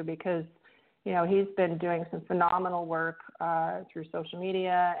too, because he's been doing some phenomenal work through social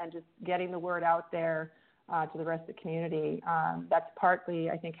media and just getting the word out there to the rest of the community. That's partly,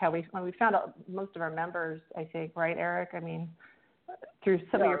 I think, how we found out most of our members. I think, right, Erik? I mean, through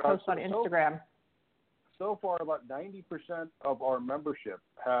some of your posts on Instagram. So far, about 90% of our membership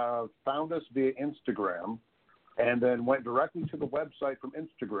have found us via Instagram, and then went directly to the website from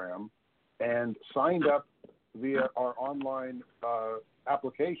Instagram and signed up via our online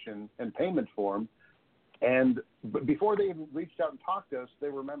application and payment form. And before they even reached out and talked to us, they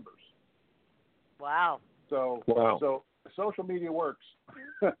were members. Wow. So social media works.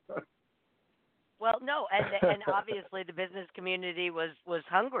 Well, no, and obviously the business community was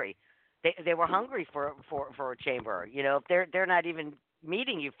hungry. They were hungry for a chamber. If they're not even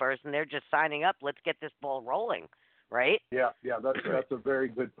meeting you first and they're just signing up, let's get this ball rolling, right? Yeah, that's a very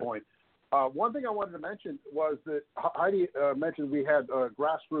good point. One thing I wanted to mention was that Heidi mentioned we had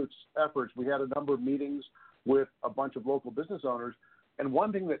grassroots efforts. We had a number of meetings with a bunch of local business owners, and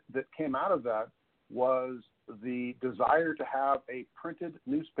one thing that came out of that was the desire to have a printed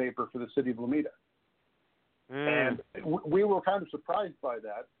newspaper for the city of Lomita. And we were kind of surprised by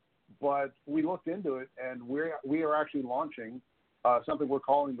that, but we looked into it, and we are actually launching something we're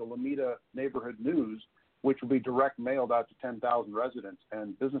calling the Lomita Neighborhood News, which will be direct mailed out to 10,000 residents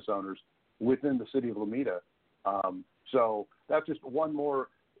and business owners within the city of Lomita. So that's just one more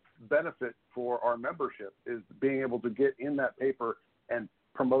benefit for our membership, is being able to get in that paper and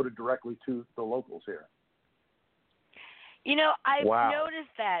promote it directly to the locals here. I've Wow.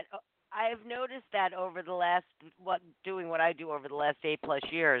 noticed that. I've noticed that over the last doing what I do over the last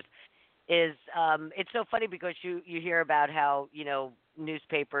 8+ years is it's so funny because you hear about how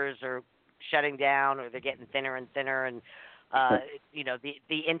newspapers are shutting down or they're getting thinner and thinner, and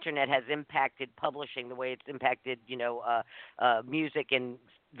the internet has impacted publishing the way it's impacted music and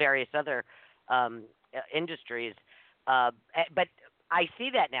various other industries. But I see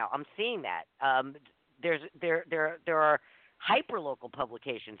that now. I'm seeing that there are hyperlocal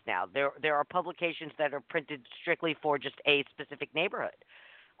publications now. There are publications that are printed strictly for just a specific neighborhood.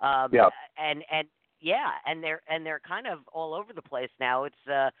 And they're kind of all over the place now. It's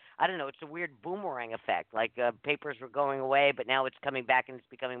I don't know. It's a weird boomerang effect. Like papers were going away, but now it's coming back and it's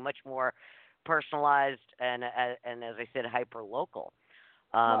becoming much more personalized and as I said, hyper local.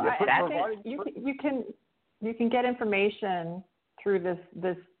 I think you can get information through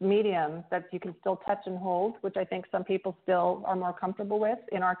this medium that you can still touch and hold, which I think some people still are more comfortable with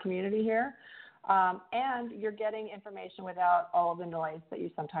in our community here. And you're getting information without all of the noise that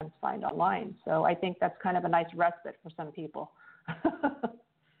you sometimes find online. So I think that's kind of a nice respite for some people.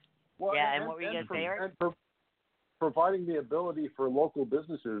 Well, and what were you going to say, Erik? And providing the ability for local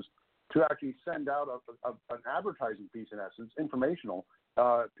businesses to actually send out an advertising piece, in essence, informational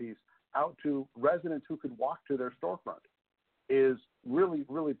piece, out to residents who could walk to their storefront is really,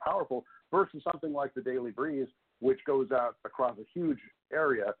 really powerful versus something like the Daily Breeze, which goes out across a huge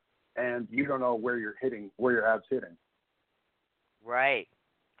area and you don't know where your ad's hitting. Right.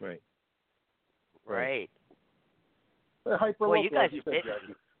 Well, you guys are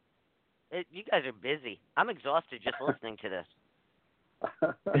busy. You guys are busy. I'm exhausted just listening to this.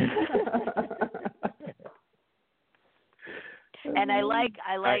 And I like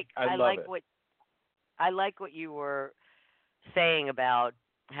what you were saying about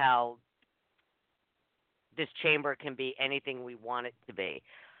how this chamber can be anything we want it to be.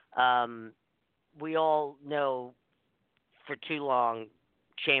 We all know for too long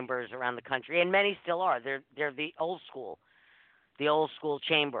chambers around the country, and many still are. They're the old school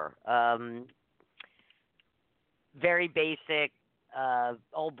chamber. Very basic,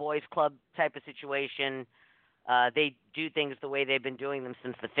 old boys club type of situation. They do things the way they've been doing them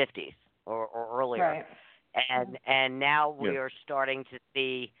since the 50s or earlier. Right. And now we are starting to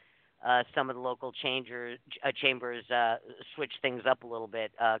see some of the local chambers switch things up a little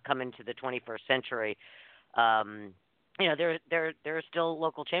bit, come into the 21st century. There are still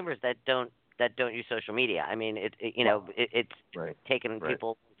local chambers that don't use social media. I mean, it's taken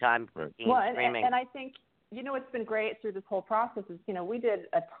people time. And I think what's been great through this whole process is we did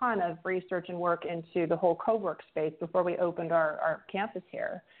a ton of research and work into the whole co-work space before we opened our campus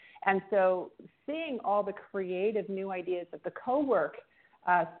here. And so seeing all the creative new ideas that the co-work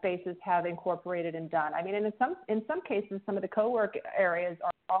spaces have incorporated and done. I mean, and in some cases, some of the co-work areas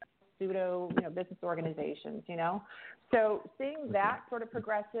are all pseudo business organizations, So seeing that sort of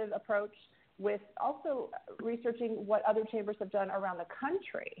progressive approach with also researching what other chambers have done around the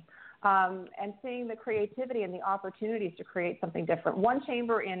country and seeing the creativity and the opportunities to create something different. One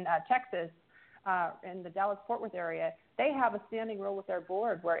chamber in Texas, in the Dallas-Fort Worth area, they have a standing rule with their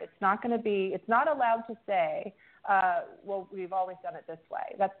board where it's not allowed to say, well, we've always done it this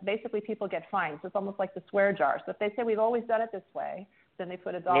way. That's basically people get fined. So it's almost like the swear jar. So if they say we've always done it this way, then they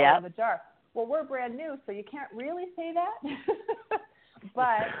put $1 in the jar. Well, we're brand new, so you can't really say that.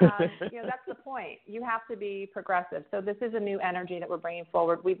 But, that's the point. You have to be progressive. So this is a new energy that we're bringing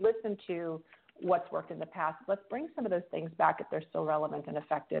forward. We've listened to what's worked in the past. Let's bring some of those things back if they're still relevant and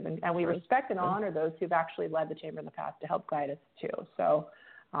effective. And we respect and honor those who've actually led the chamber in the past to help guide us too. So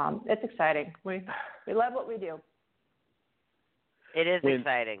it's exciting. We love what we do. It is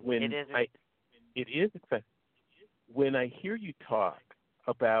exciting. It is exciting. When I hear you talk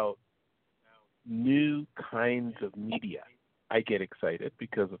about new kinds of media, I get excited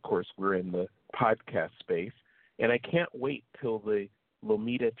because, of course, we're in the podcast space, and I can't wait till the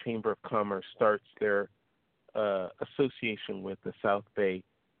Lomita Chamber of Commerce starts their association with the South Bay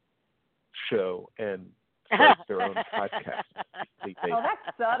show and starts their own podcast. Oh,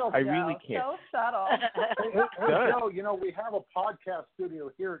 that's subtle, Joe. I really can't. So subtle. Joe, we have a podcast studio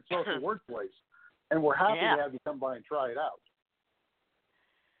here at Social Workplace, and we're happy to have you come by and try it out.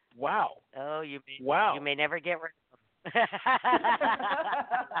 Wow. Oh, you may never get rid of them.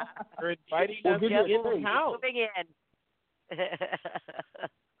 You're inviting us in the house. Moving in.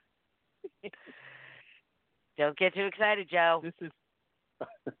 Don't get too excited, Joe. This is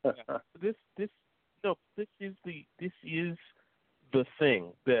the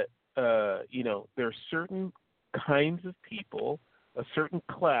thing that, there are certain kinds of people, a certain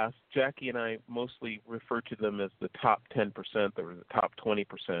class. Jackie and I mostly refer to them as the top 10% or the top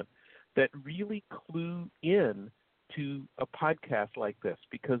 20%, that really clue in to a podcast like this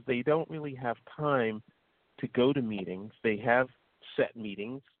because they don't really have time to go to meetings. They have set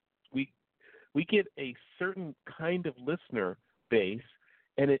meetings. We get a certain kind of listener base,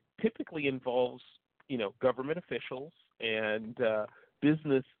 and it typically involves, government officials and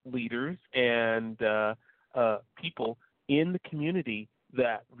business leaders and people in the community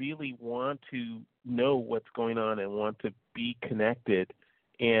that really want to know what's going on and want to be connected.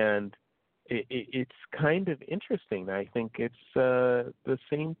 And it's kind of interesting. I think it's the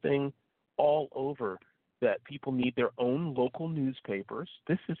same thing all over, that people need their own local newspapers.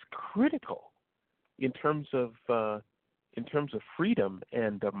 This is critical in terms of freedom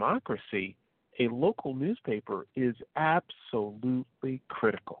and democracy. A local newspaper is absolutely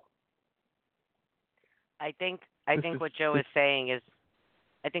critical. I think what Joe is saying is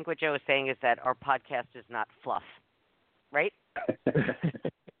that our podcast is not fluff, right?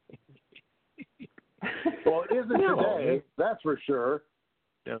 Well, it isn't today, that's for sure.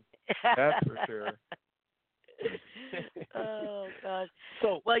 Yeah, that's for sure. Oh gosh.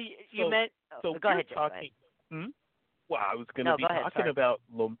 So you meant. So go ahead, Joe. Well, I was going to be talking about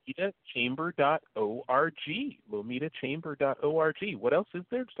lomitachamber.org. Lomitachamber.org. What else is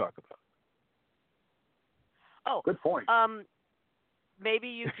there to talk about? Oh, good point. Maybe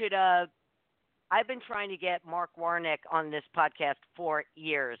you could. I've been trying to get Mark Warnick on this podcast for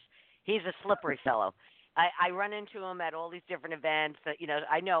years. He's a slippery fellow. I run into him at all these different events.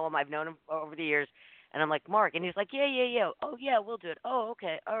 I know him. I've known him over the years. And I'm like, Mark, and he's like, yeah. Oh, yeah, we'll do it. Oh,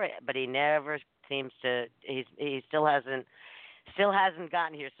 okay, all right. But he never seems to. He still hasn't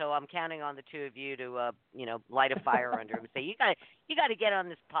gotten here. So I'm counting on the two of you to, light a fire under him and say, you got to get on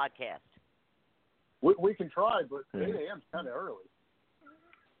this podcast. We can try, but 8 a.m. is kind of early.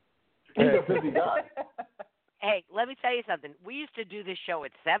 He's a busy guy. Hey, let me tell you something. We used to do this show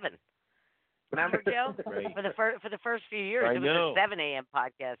at 7. Remember, Joe? Right. For the first few years, I it was know. a 7 a.m.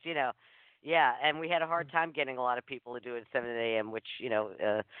 podcast. Yeah, and we had a hard time getting a lot of people to do it at 7 a.m., which,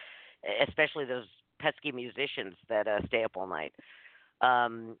 especially those pesky musicians that stay up all night.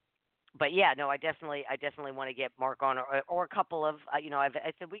 But yeah, no, I definitely want to get Mark on, or a couple of, I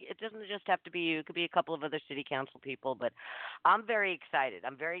said it doesn't just have to be you. It could be a couple of other city council people. But I'm very excited.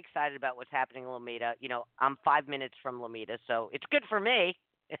 I'm very excited about what's happening in Lomita. I'm 5 minutes from Lomita, so it's good for me.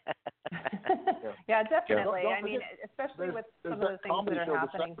 Yeah, definitely. Don't I mean, especially with some of the things that are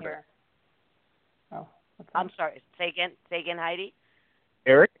happening here. Oh, I'm sorry. Say again, Heidi.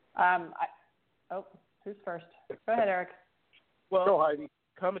 Erik? Who's first? Go ahead, Erik. Well, go, Heidi.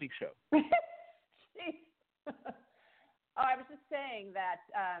 Comedy show. I was just saying that,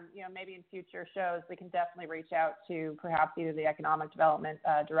 maybe in future shows we can definitely reach out to perhaps either the economic development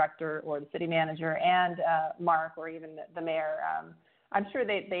director or the city manager and Mark or even the mayor. I'm sure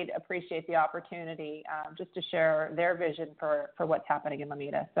they'd appreciate the opportunity just to share their vision for what's happening in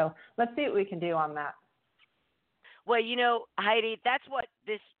Lomita. So let's see what we can do on that. Well, Heidi, that's what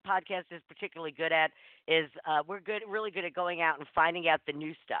this podcast is particularly good at. Is we're really good at going out and finding out the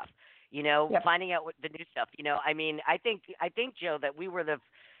new stuff. Yep. Finding out what the new stuff. I mean, I think Joe, that we were the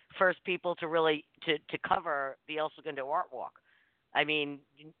first people to really to cover the El Segundo Art Walk. I mean,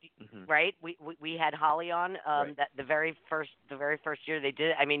 right? We had Holly on right. that the very first year they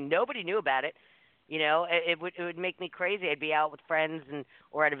did it. I mean, nobody knew about it. It would make me crazy. I'd be out with friends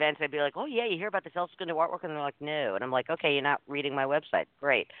or at events. I'd be like, "Oh yeah, you hear about this El Segundo artwork?" And they're like, "No." And I'm like, "Okay, you're not reading my website.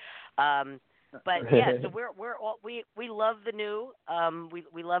 Great." But yeah, so we love the new.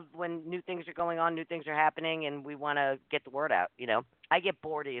 We love when new things are going on, new things are happening, and we want to get the word out. I get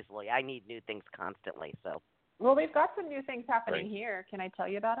bored easily. I need new things constantly. So. Well, we've got some new things happening here. Can I tell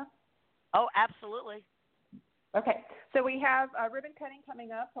you about them? Oh, absolutely. Okay, so we have ribbon cutting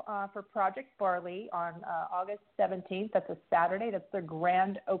coming up for Project Barley on August 17th. That's a Saturday. That's their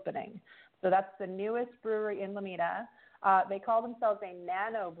grand opening. So that's the newest brewery in Lomita. They call themselves a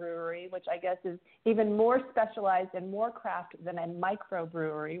nano brewery, which I guess is even more specialized and more craft than a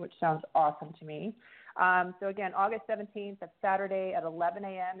microbrewery, which sounds awesome to me. So again, August 17th, that's Saturday at 11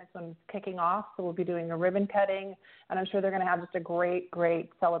 a.m. is when it's kicking off. So we'll be doing a ribbon cutting, and I'm sure they're going to have just a great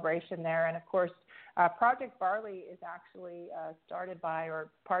celebration there. And of course, Project Barley is actually started by,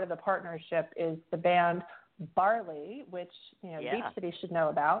 or part of the partnership is the band Barley, which Beach City should know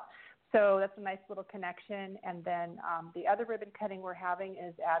about. So that's a nice little connection. And then the other ribbon cutting we're having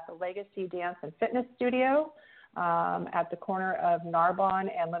is at the Legacy Dance and Fitness Studio at the corner of Narbonne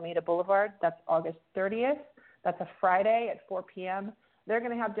and Lomita Boulevard. That's August 30th. That's a Friday at 4 p.m. They're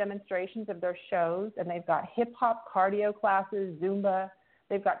going to have demonstrations of their shows, and they've got hip-hop cardio classes, Zumba.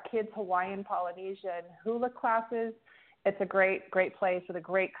 They've got kids Hawaiian, Polynesian, hula classes. It's a great place with a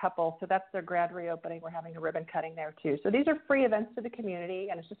great couple. So that's their grand reopening. We're having a ribbon cutting there, too. So these are free events to the community,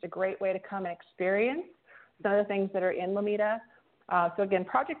 and it's just a great way to come and experience some of the things that are in Lomita. So, again,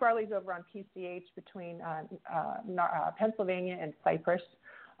 Project Barley's over on PCH between Pennsylvania and Cypress.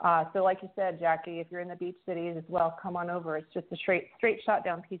 So like you said, Jackie, if you're in the beach cities as well, come on over. It's just a straight shot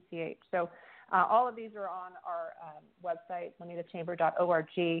down PCH. So all of these are on our website, lomitachamber.org.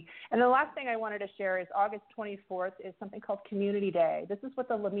 And the last thing I wanted to share is August 24th is something called Community Day. This is what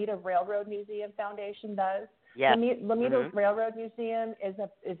the Lomita Railroad Museum Foundation does. Yeah. Lomita Railroad Museum is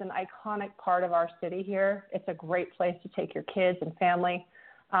an iconic part of our city here. It's a great place to take your kids and family.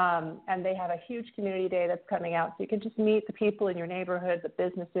 And they have a huge community day that's coming out. So you can just meet the people in your neighborhood, the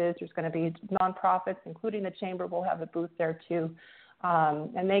businesses. There's going to be nonprofits, including the Chamber. We'll have a booth there, too.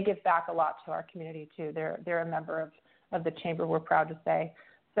 And they give back a lot to our community, too. They're a member of the Chamber, we're proud to say.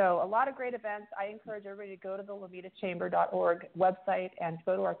 So a lot of great events. I encourage everybody to go to the lomitachamber.org website and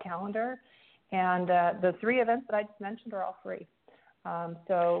go to our calendar. And the 3 events that I just mentioned are all free.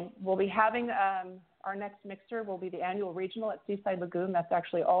 So we'll be having our next mixer will be the annual regional at Seaside Lagoon. That's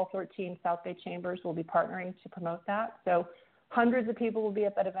actually all 13 South Bay Chambers will be partnering to promote that. So hundreds of people will be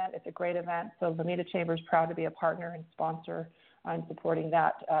at that event. It's a great event. So Lomita Chamber is proud to be a partner and sponsor in supporting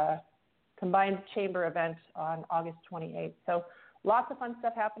that combined chamber event on August 28th. So lots of fun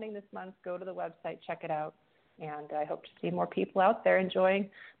stuff happening this month. Go to the website, check it out. And I hope to see more people out there enjoying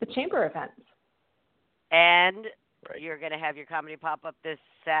the chamber events. And you're going to have your comedy pop-up is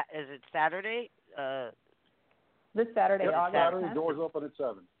it Saturday? This Saturday, yep, August Saturday, 10th. doors open at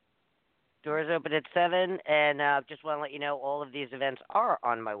 7. Doors open at 7, and just want to let you know all of these events are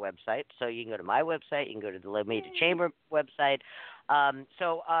on my website. So you can go to my website, you can go to the Lomita Chamber website.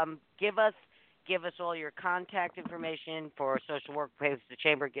 So give us all your contact information for social work, the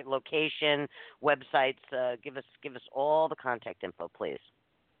chamber, get location, websites. Give us all the contact info, please.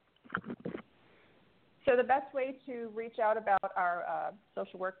 So the best way to reach out about our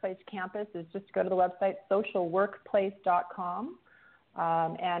social workplace campus is just to go to the website socialworkplace.com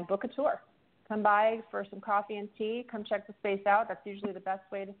and book a tour. Come by for some coffee and tea. Come check the space out. That's usually the best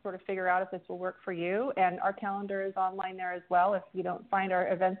way to sort of figure out if this will work for you. And our calendar is online there as well. If you don't find our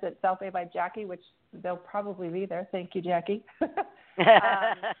events at South Bay by Jackie, which they'll probably be there. Thank you, Jackie.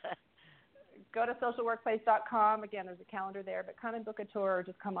 Go to socialworkplace.com. Again, there's a calendar there, but come and book a tour or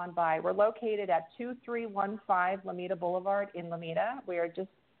just come on by. We're located at 2315 Lomita Boulevard in Lomita. We are just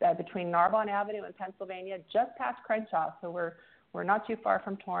between Narbonne Avenue and Pennsylvania, just past Crenshaw. So we're not too far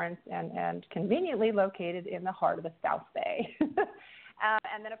from Torrance and conveniently located in the heart of the South Bay.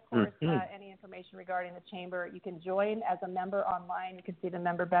 And then, of course, any information regarding the chamber, you can join as a member online. You can see the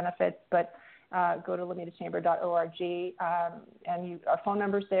member benefits, but go to lomitachamber.org, and our phone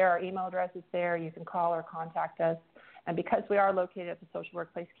number's there, our email address is there. You can call or contact us. And because we are located at the Social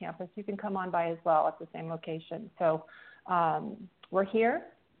Workplace campus, you can come on by as well at the same location. So we're here,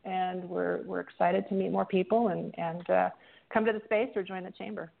 and we're excited to meet more people and come to the space or join the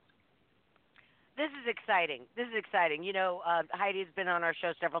chamber. This is exciting. You know, Heidi's been on our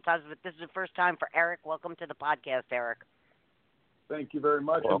show several times, but this is the first time for Erik. Welcome to the podcast, Erik. Thank you very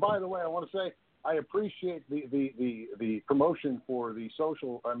much. Welcome. And by the way, I want to say I appreciate the promotion for the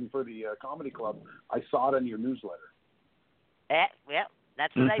comedy club. I saw it in your newsletter. Yeah,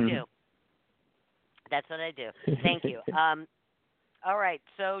 that's what I do. That's what I do. Thank you. All right,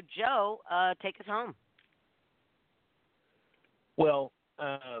 so Joe, take us home. Well,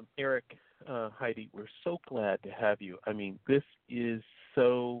 Erik, Heidi, we're so glad to have you. I mean, this is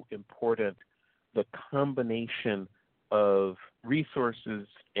so important, the combination of resources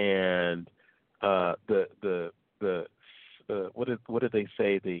and the what did they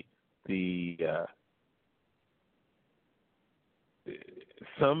say, the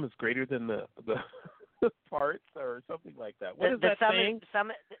sum is greater than the parts or something like that. What is that saying?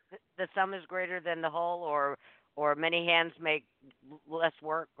 The sum is greater than the whole, or many hands make less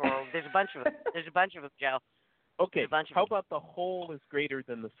work, or there's a bunch of them. There's a bunch of them, Joe. Okay, how about the whole is greater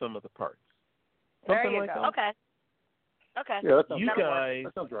than the sum of the parts? There Something you like go. that? Okay. Yeah, that sounds You right. guys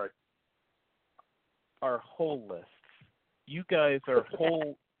That sounds right. are holists. You guys are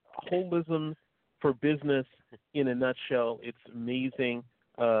holism for business in a nutshell. It's amazing.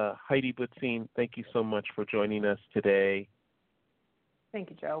 Heidi Butzine, thank you so much for joining us today. Thank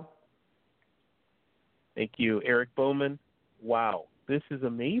you, Joe. Thank you, Erik Bowman. Wow, this is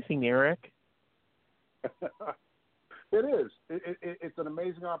amazing, Erik. It is. It's an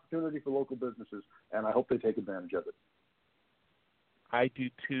amazing opportunity for local businesses, and I hope they take advantage of it. I do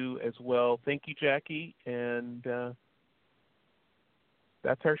too, as well. Thank you, Jackie, and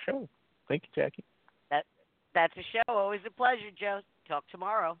that's our show. Thank you, Jackie. That's a show. Always a pleasure, Joe. Talk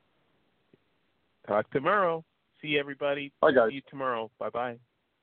tomorrow. Talk tomorrow. See everybody. Bye, guys. See you tomorrow. Bye-bye.